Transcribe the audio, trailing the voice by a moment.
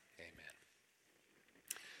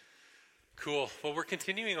Cool. Well, we're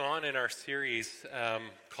continuing on in our series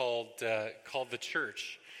called The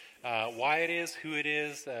Church. Why it is, who it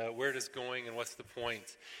is, where it is going, and what's the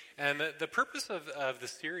point. And the purpose of the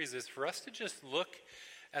series is for us to just look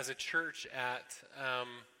as a church at,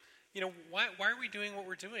 why are we doing what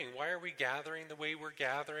we're doing? Why are we gathering the way we're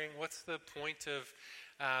gathering? What's the point of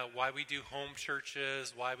why we do home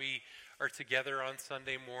churches, why we are together on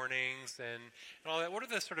Sunday mornings, and all that? What are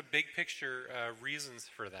the sort of big picture reasons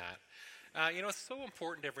for that? It's so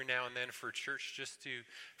important every now and then for a church just to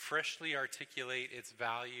freshly articulate its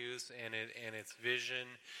values and its vision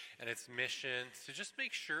and its mission, to just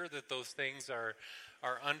make sure that those things are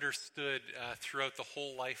understood throughout the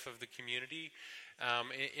whole life of the community.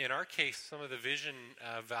 In our case, some of the vision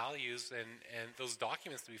values and those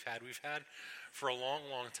documents that we've had for a long,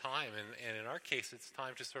 long time. And in our case, it's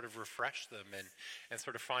time to sort of refresh them and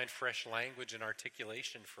sort of find fresh language and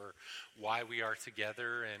articulation for why we are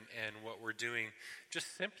together and what we're doing,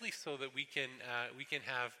 just simply so that we can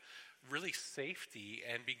have really safety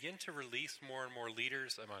and begin to release more and more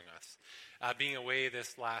leaders among us. Being away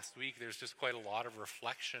this last week, there's just quite a lot of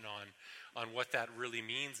reflection on what that really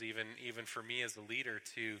means, even for me as a leader,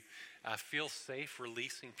 to feel safe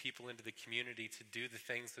releasing people into the community to do the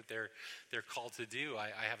things that they're called to do.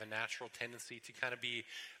 I have a natural tendency to kind of be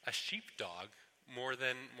a sheepdog more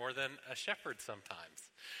than a shepherd sometimes.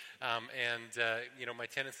 My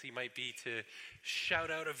tendency might be to shout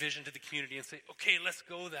out a vision to the community and say, okay, let's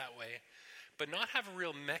go that way, but not have a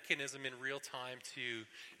real mechanism in real time to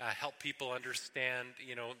help people understand,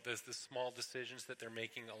 the small decisions that they're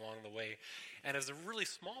making along the way. And as a really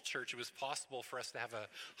small church, it was possible for us to have a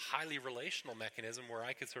highly relational mechanism where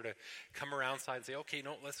I could sort of come around side and say, okay,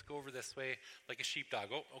 no, let's go over this way like a sheepdog.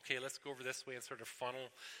 Oh, okay, let's go over this way, and sort of funnel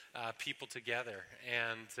people together.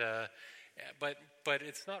 And But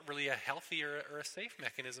it's not really a healthy or a safe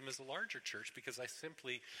mechanism as a larger church, because I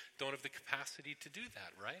simply don't have the capacity to do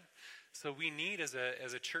that, right? So we need as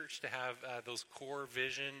a church to have those core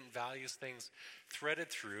vision, values, things threaded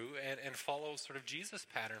through and follow sort of Jesus'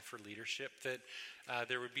 pattern for leadership, that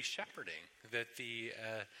there would be shepherding, that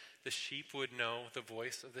the sheep would know the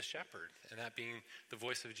voice of the shepherd, and that being the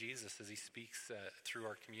voice of Jesus as he speaks through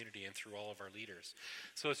our community and through all of our leaders.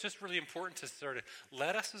 So it's just really important to sort of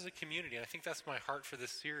let us as a community, and I think that's my heart for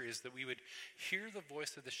this series, that we would hear the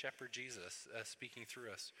voice of the shepherd Jesus speaking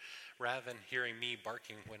through us, rather than hearing me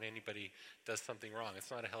barking when anybody does something wrong. It's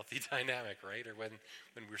not a healthy dynamic, right? Or when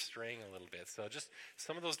we're straying a little bit. So just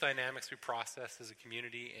some of those dynamics we process as a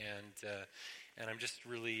community, and I'm just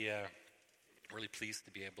really pleased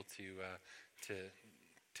to be able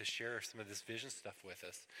to share some of this vision stuff with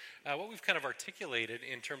us. What we've kind of articulated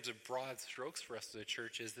in terms of broad strokes for us as a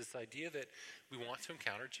church is this idea that we want to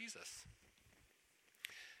encounter Jesus.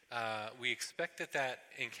 We expect that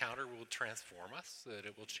encounter will transform us, that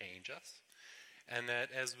it will change us, and that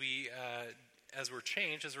as we're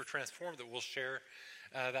changed, as we're transformed, that we'll share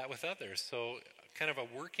that with others. So kind of a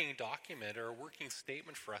working document or a working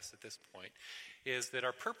statement for us at this point is that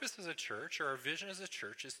our purpose as a church, or our vision as a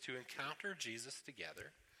church, is to encounter Jesus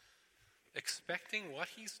together, expecting what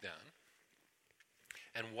he's done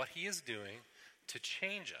and what he is doing to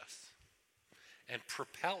change us and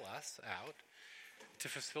propel us out to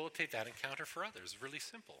facilitate that encounter for others. Really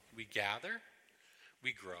simple. We gather,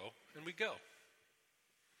 we grow, and we go.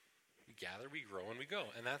 We gather, we grow, and we go.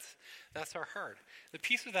 And that's our heart. The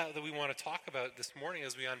piece of that we want to talk about this morning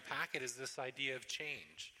as we unpack it is this idea of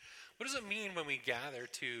change. What does it mean when we gather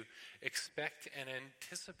to expect and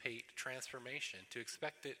anticipate transformation, to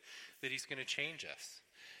expect that he's going to change us,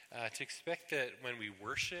 to expect that when we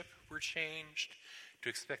worship, we're changed, to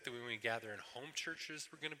expect that when we gather in home churches,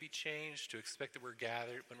 we're going to be changed, to expect that when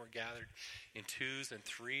we're gathered in twos and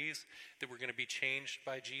threes, that we're going to be changed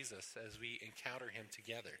by Jesus as we encounter him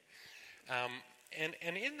together. And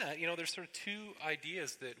in that, there's sort of two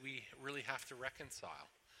ideas that we really have to reconcile.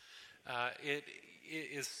 It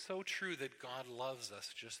is so true that God loves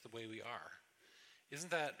us just the way we are.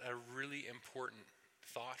 Isn't that a really important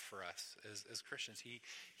thought for us as Christians?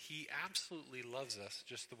 He absolutely loves us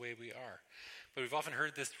just the way we are. But we've often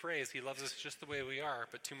heard this phrase, he loves us just the way we are,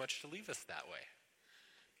 but too much to leave us that way.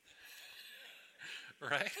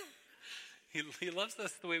 Right? He loves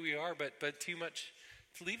us the way we are, but too much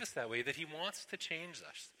to leave us that way, that he wants to change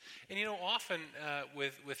us. And often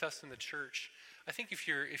with us in the church, I think if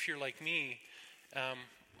you're like me,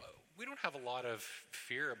 we don't have a lot of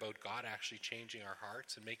fear about God actually changing our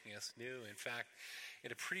hearts and making us new. In fact,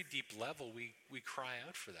 at a pretty deep level, we cry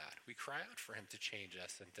out for that. We cry out for him to change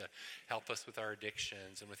us and to help us with our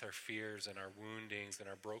addictions and with our fears and our woundings and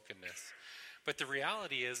our brokenness. But the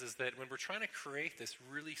reality is that when we're trying to create this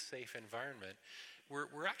really safe environment,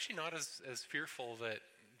 we're actually not as fearful that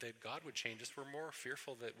God would change us. We're more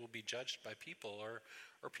fearful that we'll be judged by people, or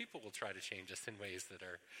people will try to change us in ways that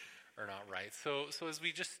are not right. So as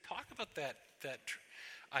we just talk about that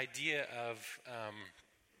idea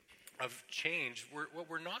of change, what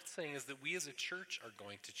we're not saying is that we as a church are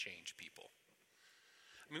going to change people.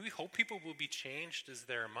 I mean, we hope people will be changed as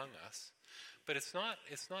they're among us, but it's not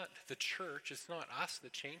the church, it's not us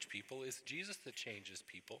that change people, it's Jesus that changes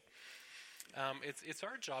people. It's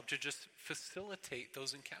our job to just facilitate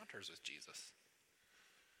those encounters with Jesus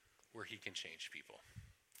where he can change people.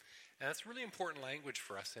 And that's really important language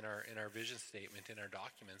for us in our vision statement, in our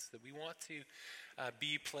documents, that we want to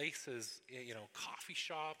be places, coffee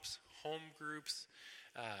shops, home groups,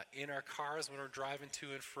 in our cars when we're driving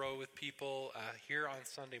to and fro with people, here on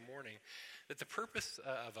Sunday morning, that the purpose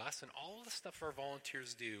of us and all of the stuff our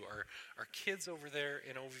volunteers do, our kids over there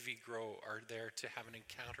in OVV Grow are there to have an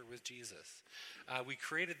encounter with Jesus. We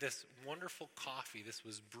created this wonderful coffee. This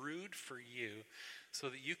was brewed for you so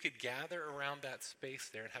that you could gather around that space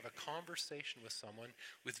there and have a conversation with someone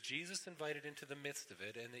with Jesus invited into the midst of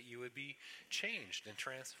it, and that you would be changed and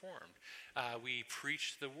transformed. We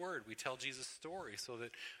preach the word. We tell Jesus' story so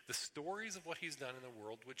that the stories of what he's done in the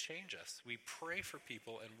world would change us. We pray for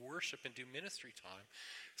people and worship and do ministry time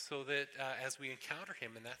so that as we encounter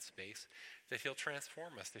him in that space, that he'll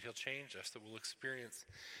transform us, that he'll change us, that we'll experience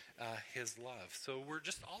his love. So we're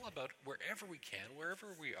just all about, wherever we can, wherever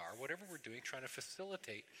we are, whatever we're doing, trying to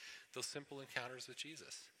facilitate those simple encounters with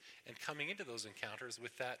Jesus and coming into those encounters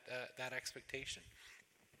with that expectation.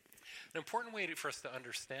 An important way for us to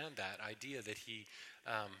understand that idea that he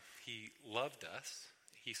loved us,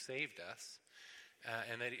 he saved us,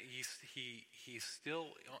 and that he's still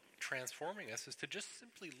transforming us, is to just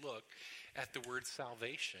simply look at the word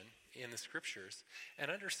salvation in the scriptures and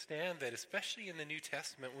understand that, especially in the New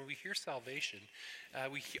Testament, when we hear salvation,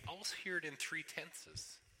 we also hear it in three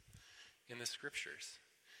tenses in the scriptures.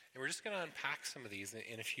 And we're just going to unpack some of these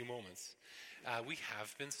in a few moments. We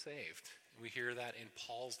have been saved. We hear that in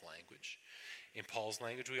Paul's language. In Paul's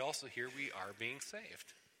language, we also hear we are being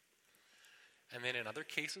saved. And then in other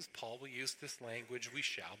cases, Paul will use this language, we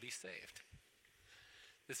shall be saved.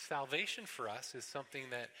 This salvation for us is something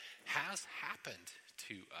that has happened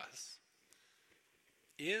to us,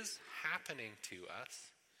 is happening to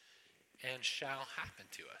us, and shall happen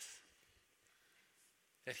to us.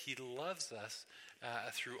 That he loves us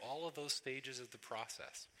through all of those stages of the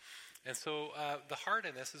process. And so the heart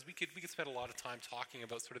in this is we could spend a lot of time talking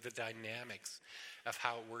about sort of the dynamics of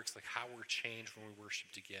how it works, like how we're changed when we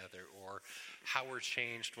worship together, or how we're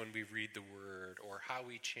changed when we read the word, or how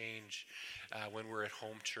we change when we're at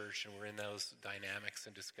home church and we're in those dynamics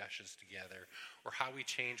and discussions together, or how we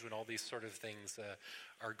change when all these sort of things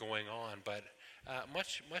are going on. But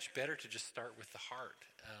much better to just start with the heart.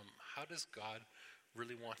 How does God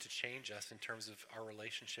really want to change us in terms of our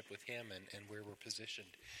relationship with him and where we're positioned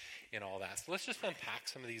in all that? So let's just unpack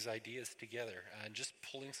some of these ideas together and just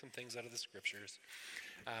pulling some things out of the scriptures.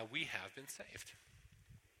 We have been saved.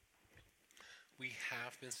 We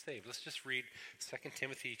have been saved. Let's just read 2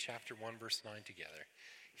 Timothy chapter 1, verse 9 together.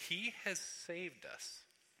 He has saved us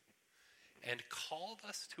and called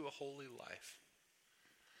us to a holy life,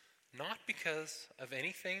 not because of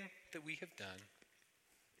anything that we have done,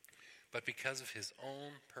 but because of his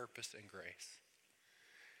own purpose and grace.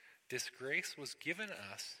 This grace was given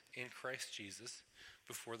us in Christ Jesus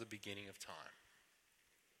before the beginning of time.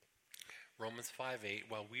 Romans 5:8,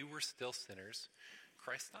 while we were still sinners,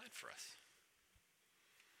 Christ died for us.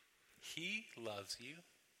 He loves you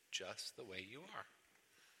just the way you are.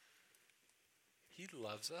 He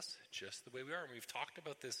loves us just the way we are. And we've talked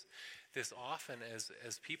about this often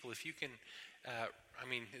as people. If you can,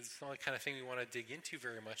 it's not the kind of thing we want to dig into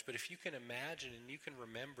very much, but if you can imagine and you can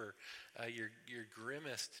remember your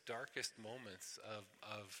grimmest, darkest moments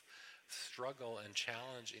of struggle and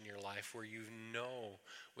challenge in your life, where you know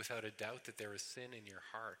without a doubt that there is sin in your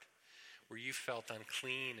heart, where you felt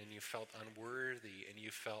unclean and you felt unworthy and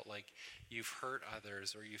you felt like you've hurt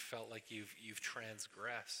others, or you felt like you've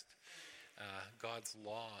transgressed God's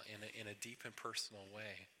law in a deep and personal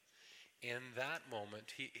way. In that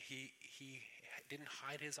moment, he didn't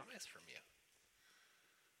hide his eyes from you.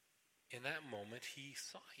 In that moment, he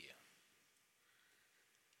saw you.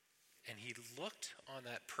 And he looked on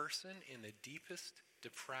that person in the deepest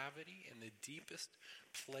depravity, in the deepest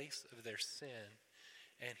place of their sin,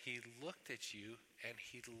 and he looked at you and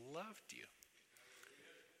he loved you.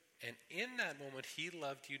 And in that moment, he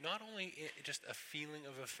loved you, not only just a feeling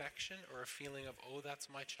of affection or a feeling of, oh, that's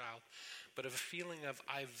my child, but of a feeling of,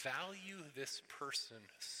 I value this person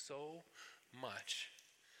so much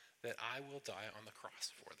that I will die on the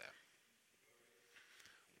cross for them.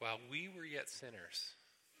 While we were yet sinners,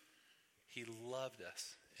 he loved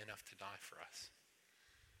us enough to die for us.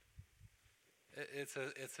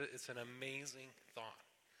 It's an amazing thought.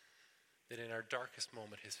 That in our darkest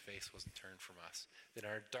moment, his face wasn't turned from us. That in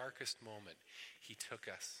our darkest moment, he took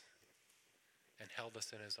us and held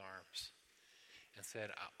us in his arms and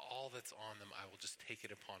said, all that's on them, I will just take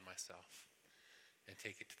it upon myself and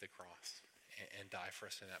take it to the cross and die for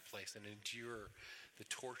us in that place and endure the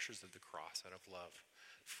tortures of the cross out of love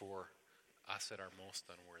for us at our most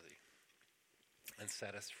unworthy and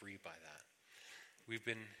set us free by that. We've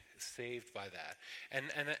been saved by that. And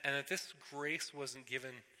that this grace wasn't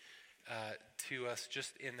given to us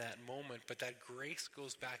just in that moment, but that grace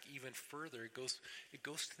goes back even further. It goes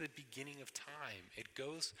to the beginning of time. It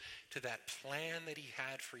goes to that plan that he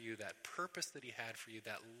had for you, that purpose that he had for you,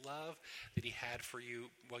 that love that he had for you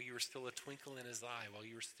while you were still a twinkle in his eye, while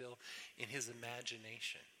you were still in his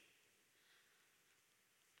imagination.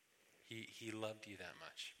 He loved you that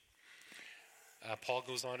much. Paul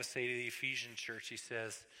goes on to say to the Ephesian church, he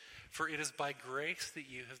says, "For it is by grace that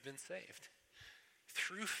you have been saved,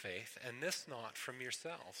 through faith, and this not from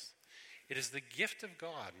yourselves. It is the gift of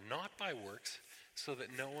God, not by works, so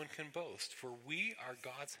that no one can boast. For we are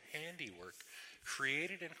God's handiwork,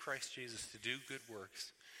 created in Christ Jesus to do good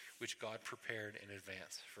works, which God prepared in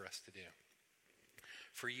advance for us to do.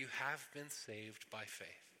 For you have been saved by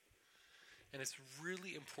faith." And it's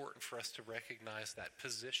really important for us to recognize that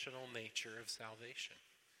positional nature of salvation.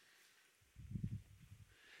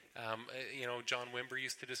 John Wimber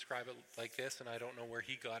used to describe it like this, and I don't know where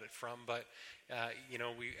he got it from, but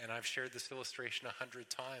I've shared this illustration 100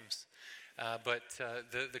 times. But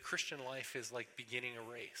the Christian life is like beginning a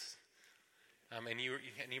race. And you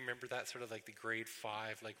remember that sort of like the grade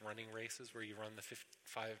 5 like running races where you run the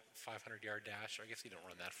 500-yard dash. I guess you don't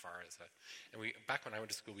run that far back when I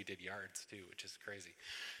went to school we did yards too, which is crazy.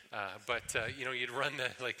 You'd run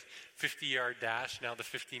the like 50-yard dash, now the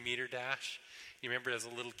 50-meter dash. You remember as a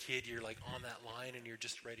little kid you're like on that line and you're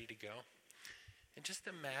just ready to go. And just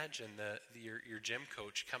imagine your gym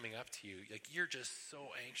coach coming up to you, like you're just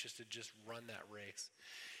so anxious to just run that race.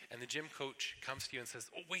 And the gym coach comes to you and says,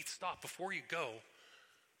 "Oh, wait, stop. Before you go,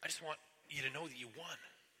 I just want you to know that you won.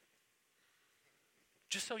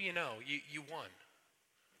 Just so you know, you won.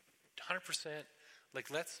 100%. Like,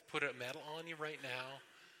 let's put a medal on you right now.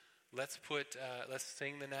 Let's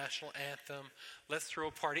sing the national anthem. Let's throw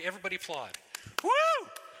a party. Everybody applaud. Woo!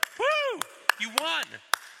 Woo! You won.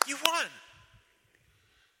 You won."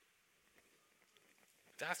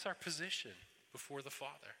 That's our position before the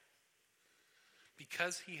Father.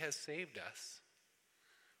 Because he has saved us,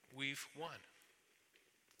 we've won.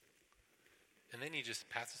 And then he just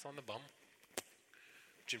pats us on the bum.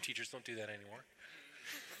 Gym teachers don't do that anymore.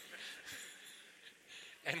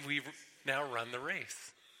 And we now run the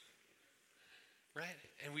race. Right?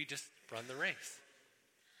 And we just run the race.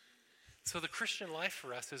 So the Christian life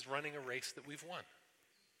for us is running a race that we've won.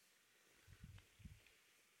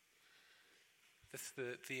 That's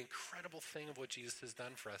the incredible thing of what Jesus has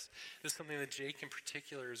done for us. This is something that Jake in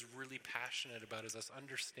particular is really passionate about, is us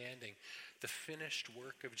understanding the finished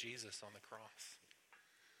work of Jesus on the cross.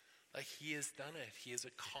 Like, he has done it. He has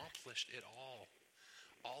accomplished it all.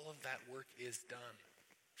 All of that work is done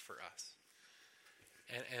for us.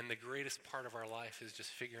 And the greatest part of our life is just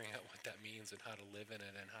figuring out what that means and how to live in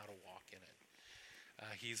it and how to walk in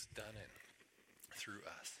it. He's done it through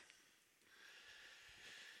us.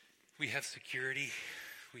 We have security.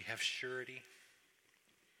 We have surety.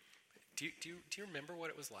 Do you remember what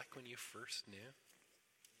it was like when you first knew?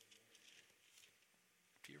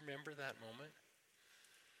 Do you remember that moment?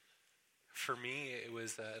 For me, it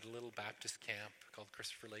was at a little Baptist camp called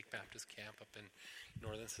Christopher Lake Baptist Camp up in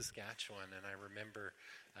northern Saskatchewan, and I remember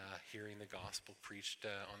hearing the gospel preached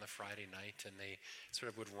on the Friday night, and they sort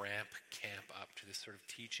of would ramp camp up to this sort of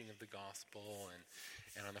teaching of the gospel,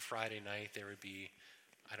 and on the Friday night there would be,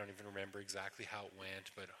 I don't even remember exactly how it went,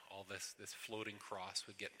 but all this floating cross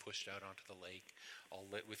would get pushed out onto the lake, all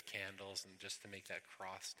lit with candles, and just to make that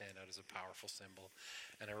cross stand out as a powerful symbol.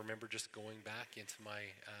 And I remember just going back into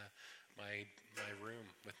my room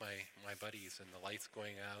with my buddies, and the lights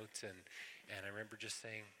going out, and I remember just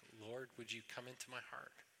saying, "Lord, would you come into my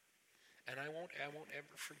heart?" And I won't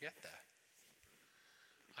ever forget that.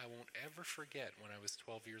 I won't ever forget when I was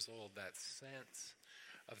 12 years old, that sense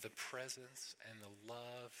of the presence and the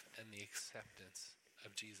love and the acceptance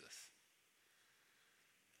of Jesus.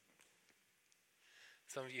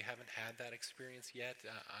 Some of you haven't had that experience yet.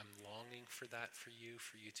 I'm longing for that for you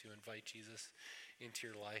to invite Jesus into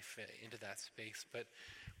your life, into that space. But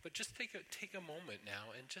just take a moment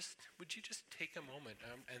now, and would you just take a moment?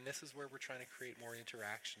 And this is where we're trying to create more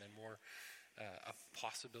interaction and more a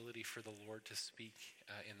possibility for the Lord to speak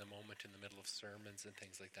in the moment, in the middle of sermons and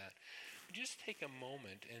things like that. Would you just take a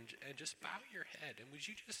moment and just bow your head, and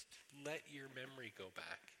would you just let your memory go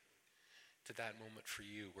back to that moment for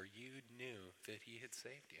you where you knew that he had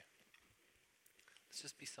saved you? Let's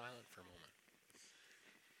just be silent for a moment.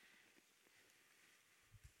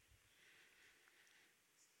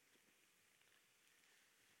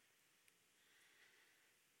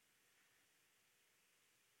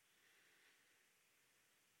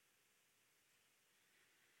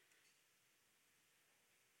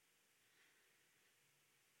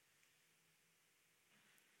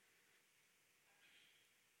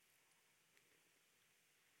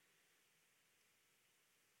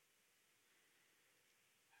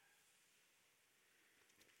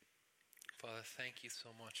 Father, thank you so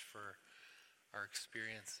much for our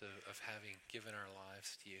experience of having given our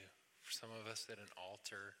lives to you. For some of us at an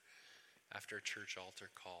altar, after a church altar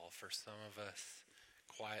call. For some of us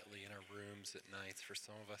quietly in our rooms at nights. For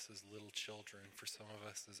some of us as little children. For some of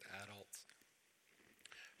us as adults.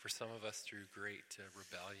 For some of us through great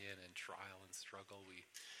rebellion and trial and struggle,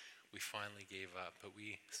 we finally gave up. But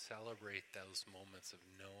we celebrate those moments of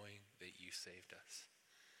knowing that you saved us.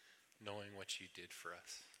 Knowing what you did for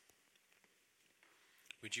us.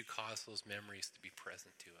 Would you cause those memories to be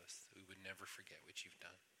present to us, that we would never forget what you've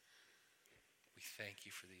done? We thank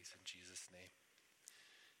you for these in Jesus' name.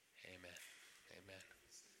 Amen. Amen.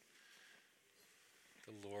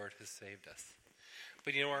 The Lord has saved us.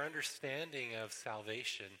 But our understanding of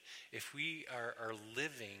salvation, if we are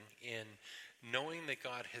living in knowing that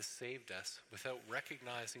God has saved us without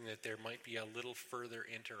recognizing that there might be a little further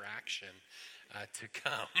interaction to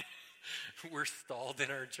come, we're stalled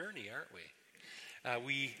in our journey, aren't we?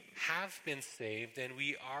 We have been saved, and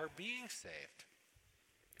we are being saved.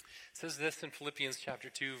 It says this in Philippians chapter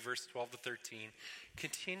 2, verse 12 to 13.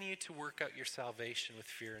 Continue to work out your salvation with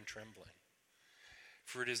fear and trembling.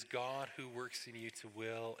 For it is God who works in you to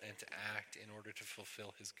will and to act in order to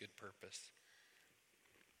fulfill his good purpose.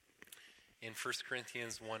 In 1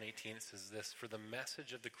 Corinthians 1:18 it says this, for the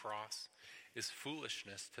message of the cross is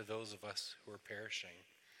foolishness to those of us who are perishing.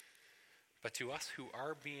 But to us who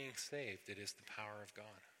are being saved, it is the power of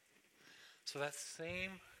God. So that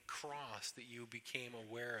same cross that you became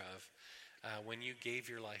aware of when you gave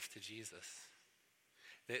your life to Jesus,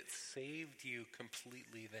 that saved you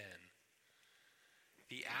completely then,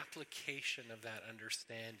 the application of that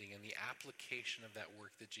understanding and the application of that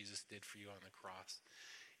work that Jesus did for you on the cross,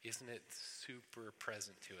 isn't it super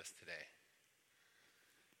present to us today?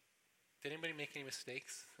 Did anybody make any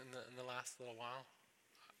mistakes in the last little while?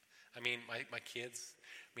 I mean, my kids,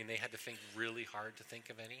 they had to think really hard to think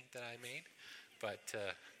of any that I made. But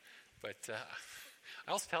I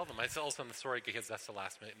always tell them, I'm sorry kids, that's the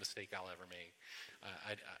last mistake I'll ever make.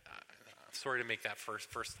 I'm sorry to make that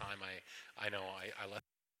first time. I know I left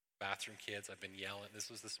the bathroom, kids. I've been yelling. This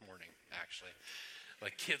was this morning, actually.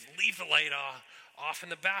 Like, kids, leave the light off in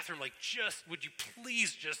the bathroom. Like, would you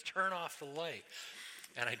please just turn off the light?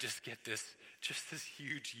 And I just get this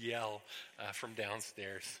huge yell from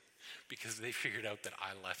downstairs. Because they figured out that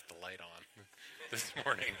I left the light on this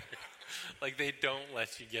morning. Like, they don't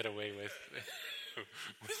let you get away with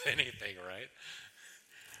anything, right?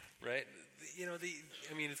 Right?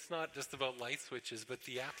 It's not just about light switches, but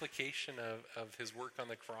the application of his work on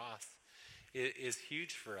the cross is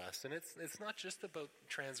huge for us. And it's not just about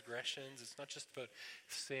transgressions, it's not just about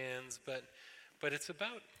sins, but it's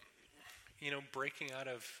about, breaking out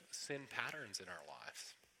of sin patterns in our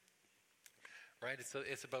lives. Right?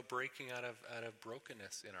 It's about breaking out of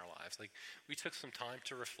brokenness in our lives. Like, we took some time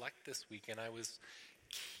to reflect this week, and I was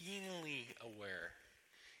keenly aware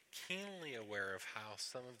of how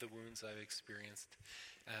some of the wounds I've experienced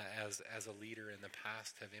as a leader in the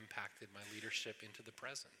past have impacted my leadership into the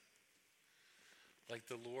present. Like,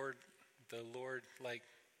 the Lord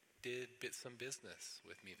did some business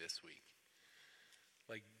with me this week.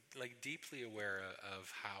 Like deeply aware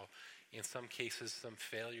of how, in some cases, some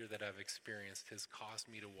failure that I've experienced has caused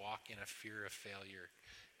me to walk in a fear of failure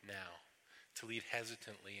now, to lead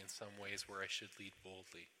hesitantly in some ways where I should lead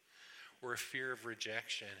boldly, or a fear of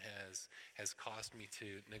rejection has caused me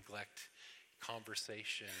to neglect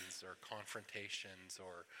conversations or confrontations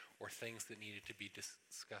or things that needed to be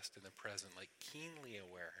discussed in the present. Like, keenly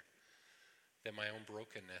aware that my own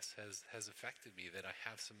brokenness has affected me, that I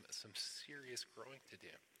have some serious growing to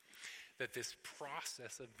do. That this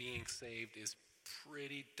process of being saved is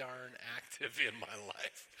pretty darn active in my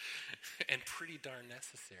life and pretty darn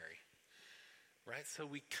necessary, right? So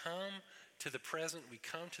we come to the present, we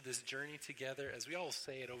come to this journey together. As we all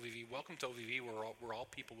say at OVV, welcome to OVV. We're all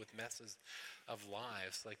people with messes of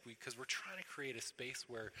lives, because we're trying to create a space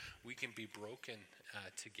where we can be broken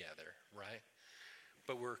together, right?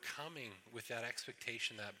 But we're coming with that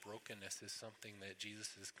expectation that brokenness is something that Jesus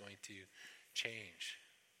is going to change,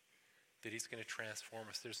 that he's going to transform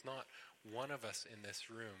us. There's not one of us in this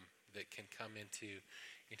room that can come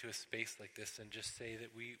into a space like this and just say that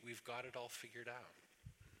we've got it all figured out.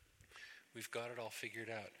 We've got it all figured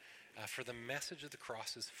out. For the message of the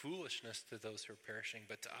cross is foolishness to those who are perishing,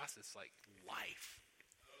 but to us it's like life.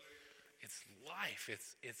 It's life.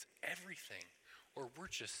 It's everything. Or we're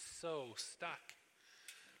just so stuck.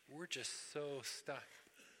 We're just so stuck.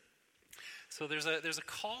 So there's a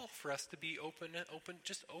call for us to be open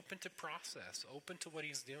to process, open to what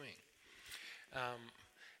he's doing.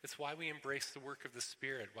 It's why we embrace the work of the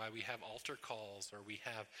Spirit, why we have altar calls or we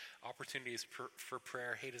have opportunities for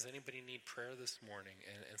prayer. Hey, does anybody need prayer this morning?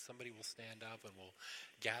 And somebody will stand up and we'll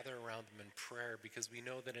gather around them in prayer, because we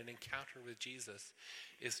know that an encounter with Jesus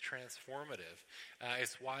is transformative.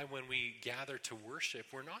 It's why when we gather to worship,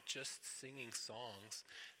 we're not just singing songs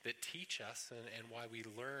that teach us and why we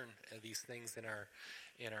learn these things in our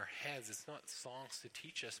heads. It's not songs to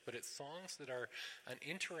teach us, but it's songs that are an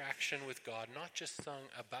interaction with God, not just sung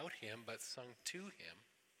about him, but sung to him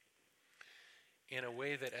in a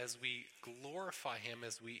way that as we glorify him,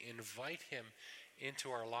 as we invite him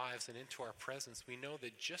into our lives and into our presence, we know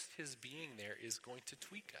that just his being there is going to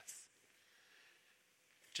tweak us.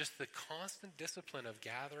 Just the constant discipline of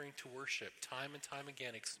gathering to worship time and time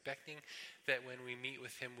again, expecting that when we meet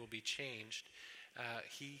with him we'll be changed.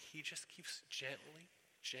 He just keeps gently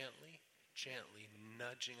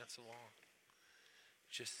nudging us along.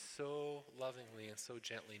 Just so lovingly and so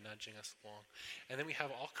gently nudging us along. And then we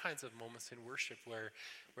have all kinds of moments in worship where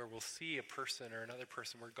we'll see a person or another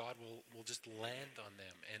person where God will just land on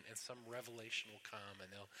them and some revelation will come and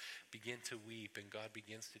they'll begin to weep and God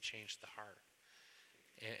begins to change the heart.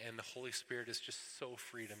 And the Holy Spirit is just so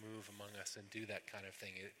free to move among us and do that kind of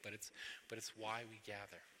thing. But it's why we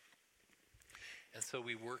gather. And so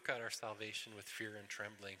we work out our salvation with fear and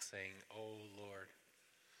trembling, saying, "Oh Lord,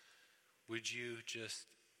 would you just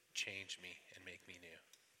change me and make me new?"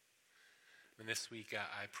 And this week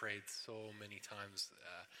I prayed so many times.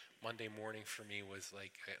 Monday morning for me was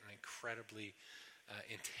like an incredibly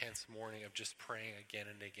intense morning of just praying again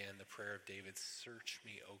and again the prayer of David, "Search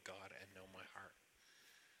me, O God, and know my heart.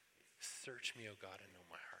 Search me, O God, and know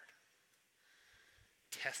my heart.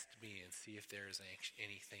 Test me and see if there is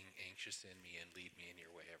anything anxious in me and lead me in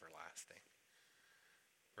your way everlasting."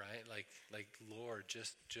 Right? Like Lord,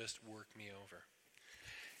 just work me over.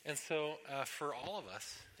 And so for all of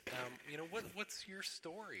us, what's your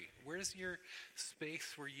story? Where's your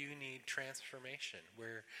space where you need transformation,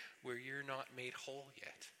 where you're not made whole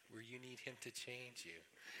yet, where you need him to change you,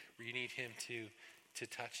 where you need him to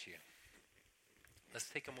touch you? Let's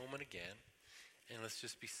take a moment again, and let's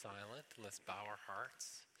just be silent, and let's bow our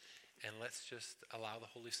hearts, and let's just allow the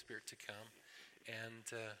Holy Spirit to come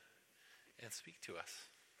and speak to us.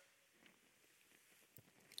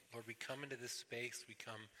 Lord, we come into this space, we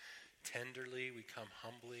come tenderly, we come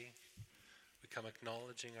humbly, we come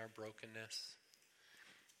acknowledging our brokenness,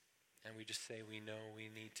 and we just say we know we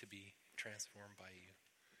need to be transformed by you.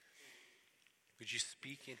 Would you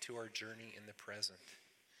speak into our journey in the present?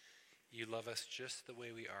 You love us just the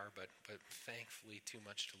way we are, but thankfully too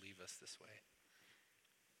much to leave us this way.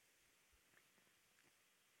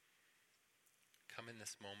 Come in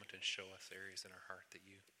this moment and show us areas in our heart that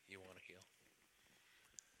you want to heal.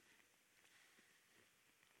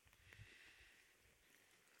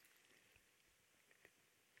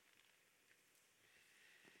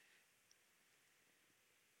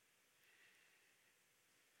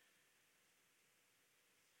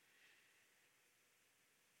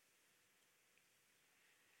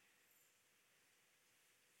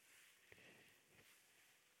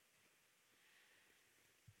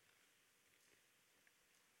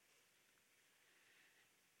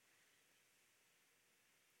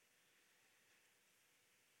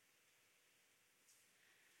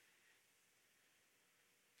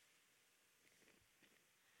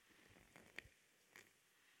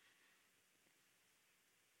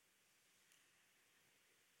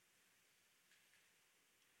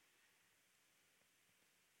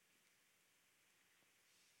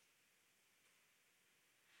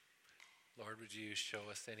 Lord, would you show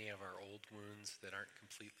us any of our old wounds that aren't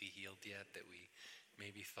completely healed yet, that we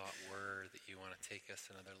maybe thought were, that you want to take us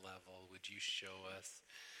another level? Would you show us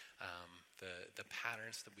the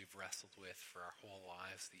patterns that we've wrestled with for our whole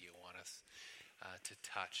lives that you want us to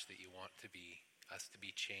touch, that you want us to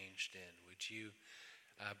be changed in. Would you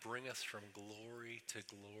bring us from glory to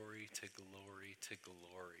glory to glory to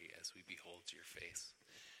glory as we behold your face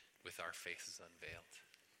with our faces unveiled?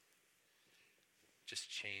 Just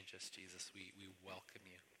change us, Jesus. We welcome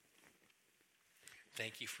you.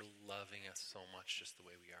 Thank you for loving us so much just the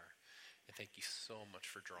way we are. And thank you so much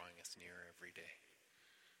for drawing us nearer every day.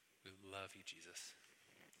 We love you, Jesus.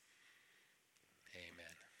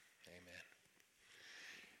 Amen. Amen.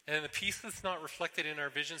 And the piece that's not reflected in our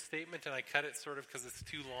vision statement, and I cut it sort of because it's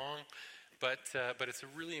too long, but it's a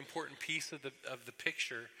really important piece of the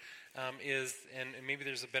picture, is, and maybe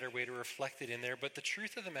there's a better way to reflect it in there, but the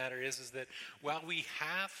truth of the matter is that while we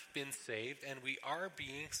have been saved and we are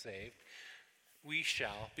being saved, we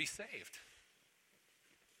shall be saved.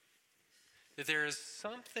 That there is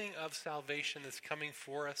something of salvation that's coming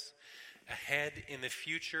for us ahead in the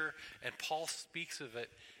future, and Paul speaks of it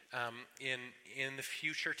in the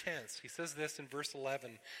future tense. He says this in verse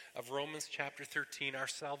 11 of Romans chapter 13, our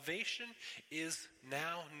salvation is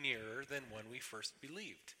now nearer than when we first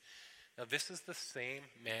believed. Now this is the same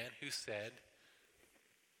man who said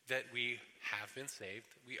that we have been saved,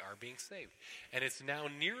 we are being saved. And it's now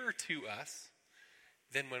nearer to us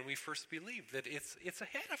than when we first believed, that it's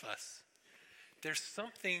ahead of us. There's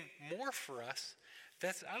something more for us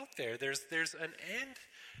that's out there. There's an end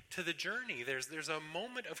to the journey. There's a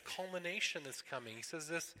moment of culmination that's coming. He says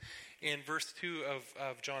this in verse 2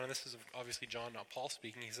 of John, and this is obviously John, not Paul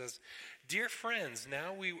speaking. He says, dear friends,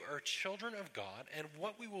 now we are children of God, and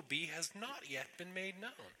what we will be has not yet been made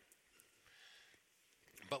known.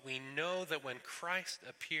 But we know that when Christ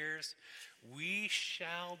appears, we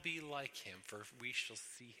shall be like him, for we shall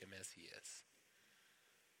see him as he is.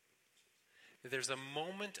 There's a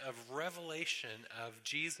moment of revelation of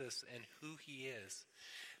Jesus and who he is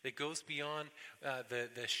that goes beyond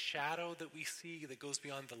the shadow that we see, that goes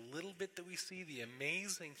beyond the little bit that we see, the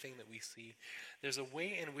amazing thing that we see. There's a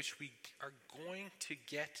way in which we are going to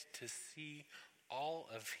get to see all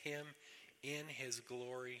of him in his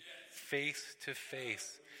glory, face to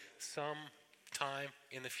face, sometime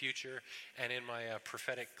in the future. And in my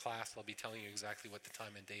prophetic class, I'll be telling you exactly what the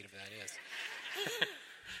time and date of that is.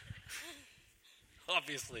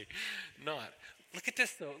 Obviously not. Look at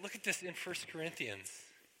this, though. Look at this in 1 Corinthians.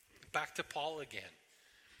 Back to Paul again.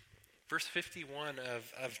 Verse 51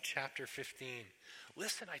 of chapter 15.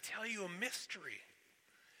 Listen, I tell you a mystery.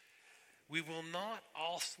 We will not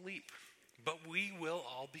all sleep, but we will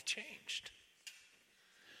all be changed.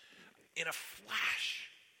 In a flash,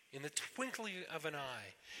 in the twinkling of an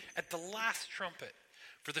eye, at the last trumpet.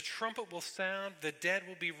 For the trumpet will sound, the dead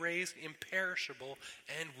will be raised imperishable,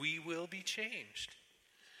 and we will be changed.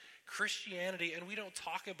 Christianity, and we don't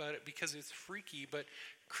talk about it because it's freaky, but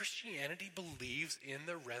Christianity believes in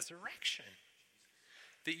the resurrection.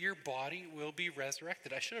 That your body will be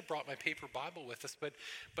resurrected. I should have brought my paper Bible with us, but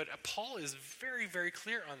Paul is very, very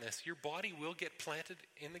clear on this. Your body will get planted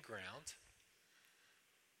in the ground,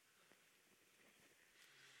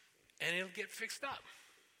 and it'll get fixed up.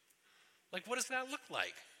 Like, what does that look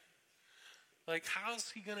like? Like,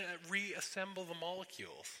 how's he going to reassemble the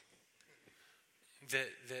molecules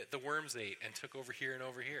that the worms ate and took over here and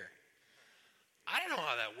over here? I don't know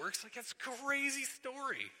how that works. Like, it's a crazy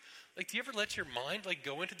story. Like, do you ever let your mind, like,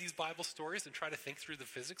 go into these Bible stories and try to think through the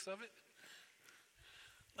physics of it?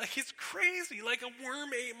 Like, it's crazy. Like, a worm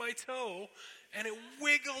ate my toe, and it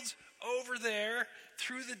wiggled over there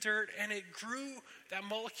through the dirt, and it grew, that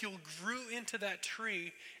molecule grew into that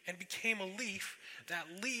tree and became a leaf. That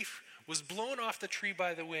leaf was blown off the tree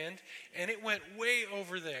by the wind, and it went way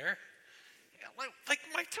over there. Like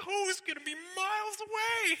my toe is going to be miles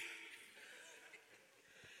away.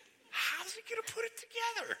 How's he going to put it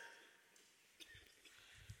together?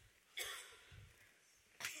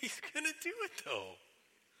 He's going to do it, though.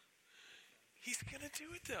 He's going to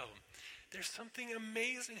do it, though. There's something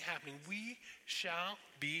amazing happening. We shall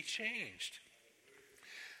be changed.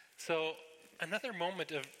 So, another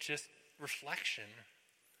moment of just reflection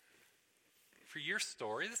for your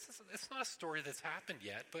story. It's not a story that's happened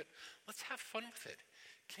yet, but let's have fun with it.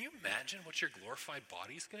 Can you imagine what your glorified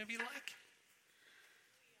body is going to be like?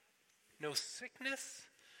 No sickness,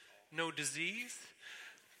 no disease.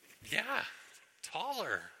 Yeah,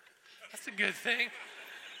 taller. That's a good thing.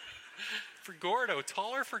 For Gordo,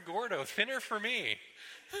 taller for Gordo, thinner for me.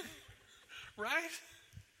 Right?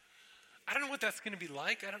 I don't know what that's going to be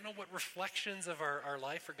like. I don't know what reflections of our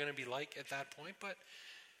life are going to be like at that point, but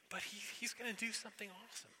he's going to do something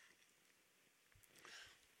awesome.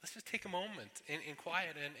 Let's just take a moment in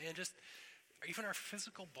quiet and just or even our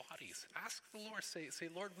physical bodies. Ask the Lord, say,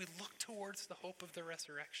 Lord, we look towards the hope of the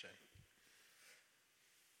resurrection.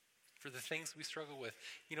 For the things we struggle with.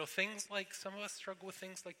 Things like, some of us struggle with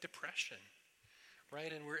things like depression,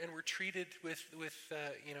 right? And we're treated with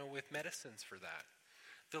medicines for that.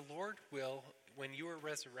 The Lord will, when you are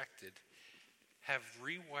resurrected, have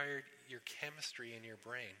rewired your chemistry in your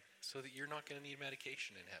brain so that you're not going to need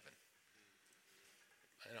medication in heaven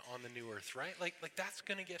and on the new earth, right? Like that's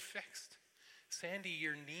going to get fixed. Sandy,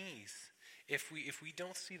 your knees, if we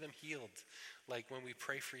don't see them healed, like when we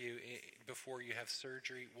pray for you before you have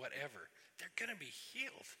surgery, whatever, they're going to be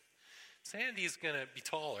healed. Sandy's going to be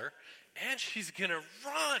taller, and she's going to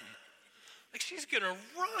run. Like, she's going to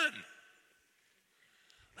run.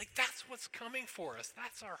 Like, that's what's coming for us.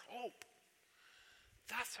 That's our hope.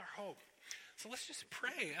 That's our hope. So let's just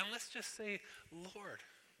pray, and let's just say, Lord,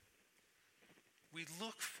 we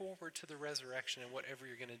look forward to the resurrection and whatever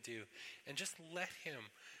you're going to do. And just let him,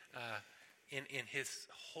 in his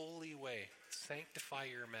holy way, sanctify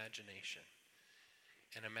your imagination.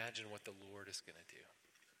 And imagine what the Lord is going to do.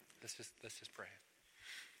 Let's just pray.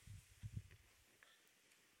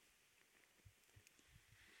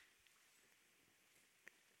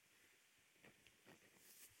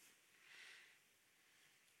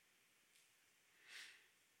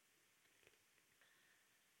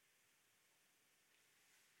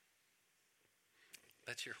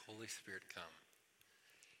 Let your Holy Spirit come.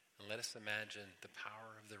 And let us imagine the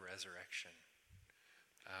power of the resurrection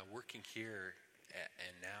working here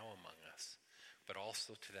and now among us, but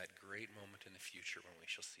also to that great moment in the future when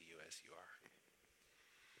we shall see you as you are.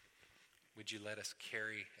 Would you let us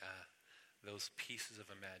carry those pieces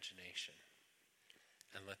of imagination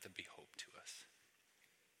and let them be hope to us?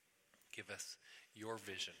 Give us your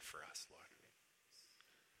vision for us, Lord.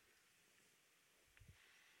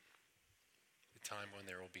 The time when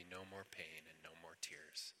there will be no more pain and no more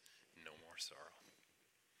tears, no more sorrow.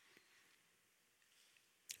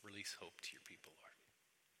 Release hope to your people, Lord.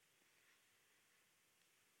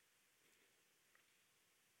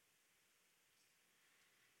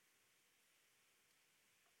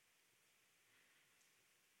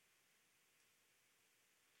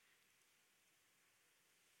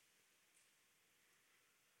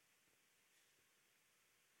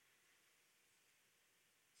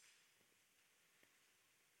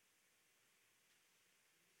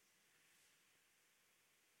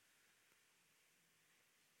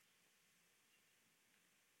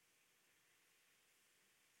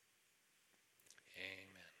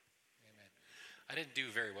 I didn't do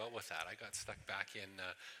very well with that. I got stuck back in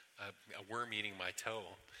a worm eating my toe.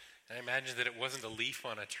 And I imagined that it wasn't a leaf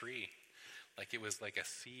on a tree. Like it was like a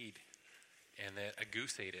seed. And that a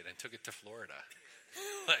goose ate it and took it to Florida.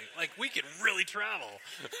 like we could really travel.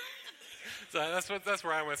 So that's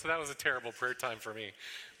where I went. So that was a terrible prayer time for me.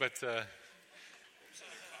 But so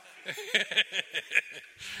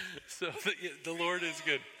the Lord is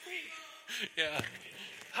good. Yeah.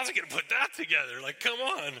 How's he going to put that together? Like, come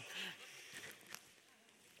on.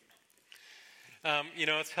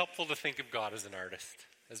 It's helpful to think of God as an artist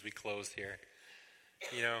as we close here.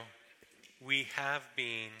 We have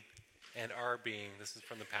been and are being, this is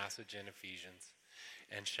from the passage in Ephesians,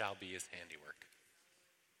 and shall be his handiwork.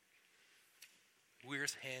 We're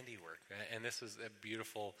his handiwork. And this is a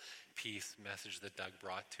beautiful message that Doug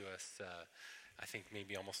brought to us, I think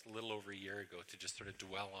maybe almost a little over a year ago, to just sort of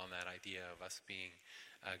dwell on that idea of us being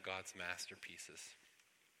God's masterpieces.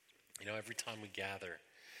 Every time we gather,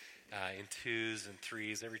 in twos and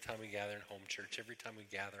threes, every time we gather in home church, every time we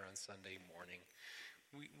gather on Sunday morning,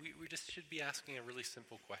 we just should be asking a really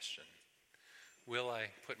simple question. Will I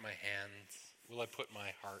put my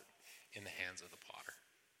heart in the hands of the potter?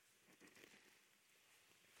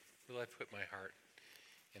 Will I put my heart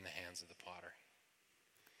in the hands of the potter?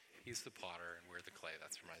 He's the potter and we're the clay.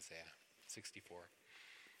 That's from Isaiah 64.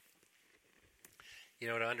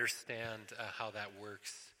 To understand how that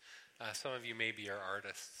works, some of you maybe are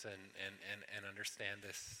artists and understand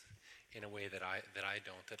this in a way that I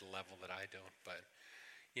don't, at a level that I don't. But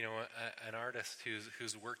an artist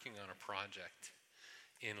who's working on a project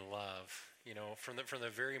in love, from the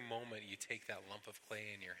very moment you take that lump of clay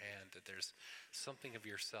in your hand, that there's something of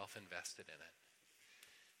yourself invested in it.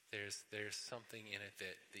 There's something in it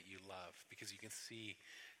that you love because you can see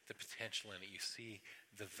the potential in it. You see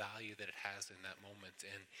the value that it has in that moment.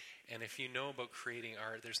 And if you know about creating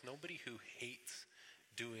art, there's nobody who hates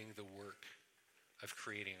doing the work of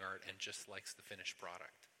creating art and just likes the finished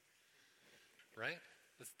product. Right?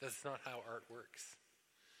 That's not how art works.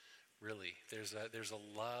 Really. There's a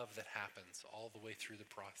love that happens all the way through the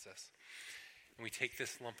process. And we take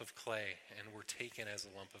this lump of clay, and we're taken as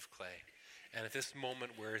a lump of clay. And at this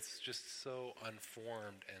moment where it's just so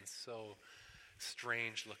unformed and so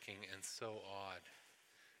strange looking and so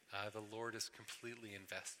odd, the Lord is completely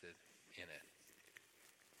invested in it.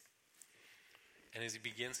 And as he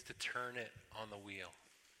begins to turn it on the wheel,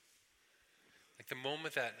 like the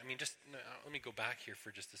moment that, let me go back here for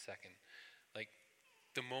just a second. Like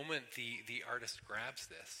the moment the artist grabs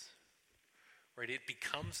this, right, it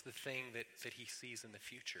becomes the thing that he sees in the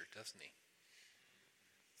future, doesn't he?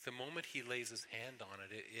 The moment he lays his hand on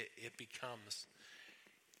it, it becomes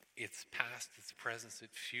its past, its present,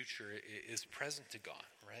 its future. It is present to God,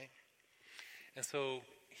 right? And so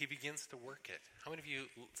he begins to work it. How many of you,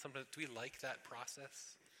 sometimes, do we like that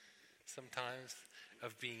process? Sometimes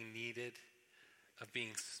of being kneaded, of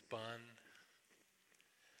being spun.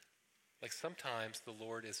 Like sometimes the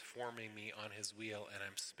Lord is forming me on his wheel and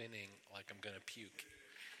I'm spinning like I'm going to puke,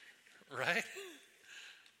 right?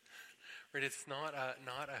 Right, it's not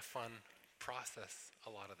a fun process a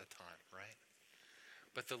lot of the time, right?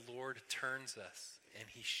 But the Lord turns us and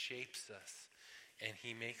he shapes us and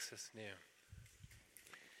he makes us new.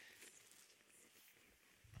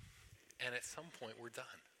 And at some point we're done.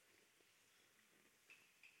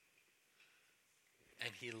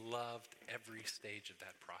 And he loved every stage of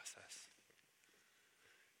that process.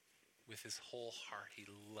 With his whole heart, he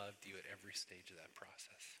loved you at every stage of that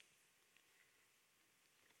process.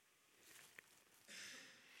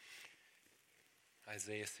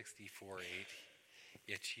 Isaiah 64:8,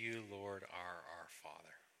 yet you, Lord, are our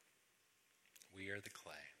Father. We are the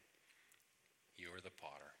clay. You are the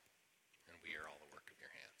potter. And we are all the work of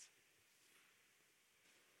your hands.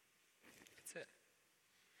 That's it.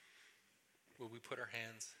 Will we put our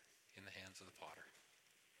hands in the hands of the potter?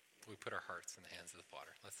 Will we put our hearts in the hands of the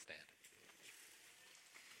potter? Let's stand.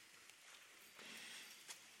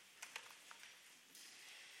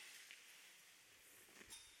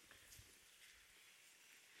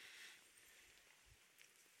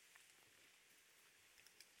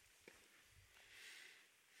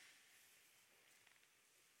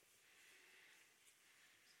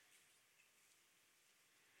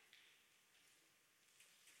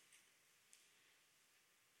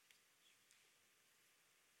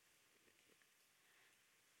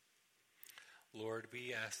 Lord,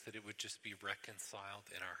 we ask that it would just be reconciled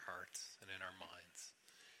in our hearts and in our minds.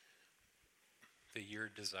 That your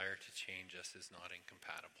desire to change us is not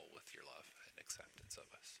incompatible with your love and acceptance of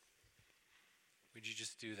us. Would you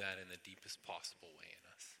just do that in the deepest possible way in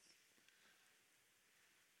us?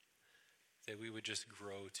 That we would just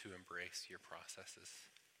grow to embrace your processes.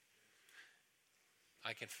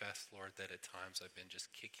 I confess, Lord, that at times I've been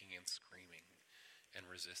just kicking and screaming and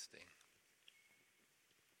resisting.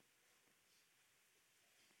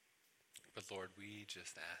 But Lord, we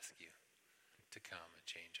just ask you to come and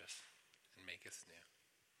change us and make us new.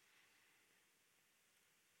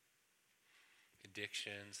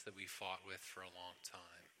 Addictions that we fought with for a long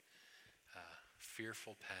time.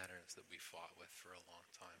 Fearful patterns that we fought with for a long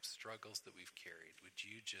time. Struggles that we've carried. Would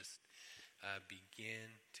you just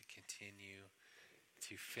begin to continue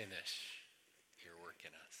to finish your work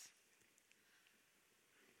in us?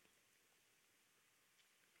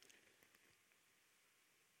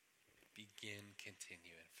 Begin,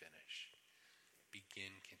 continue, and finish.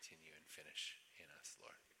 Begin, continue, and finish in us,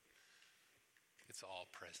 Lord. It's all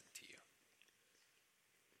present to you.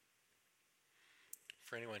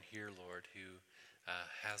 For anyone here, Lord, who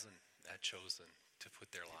hasn't chosen to put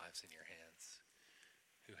their lives in your hands,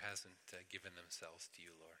 who hasn't given themselves to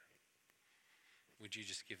you, Lord, would you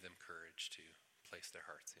just give them courage to place their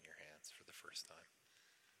hearts in your hands for the first time?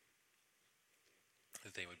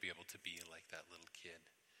 That they would be able to be like that little kid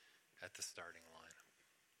at the starting line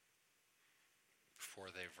before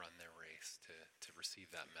they've run their race to receive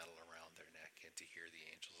that medal around their neck and to hear the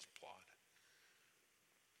angels applaud.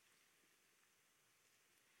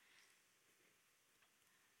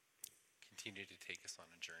 Continue to take us on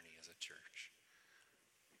a journey as a church.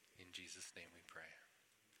 In Jesus' name we pray.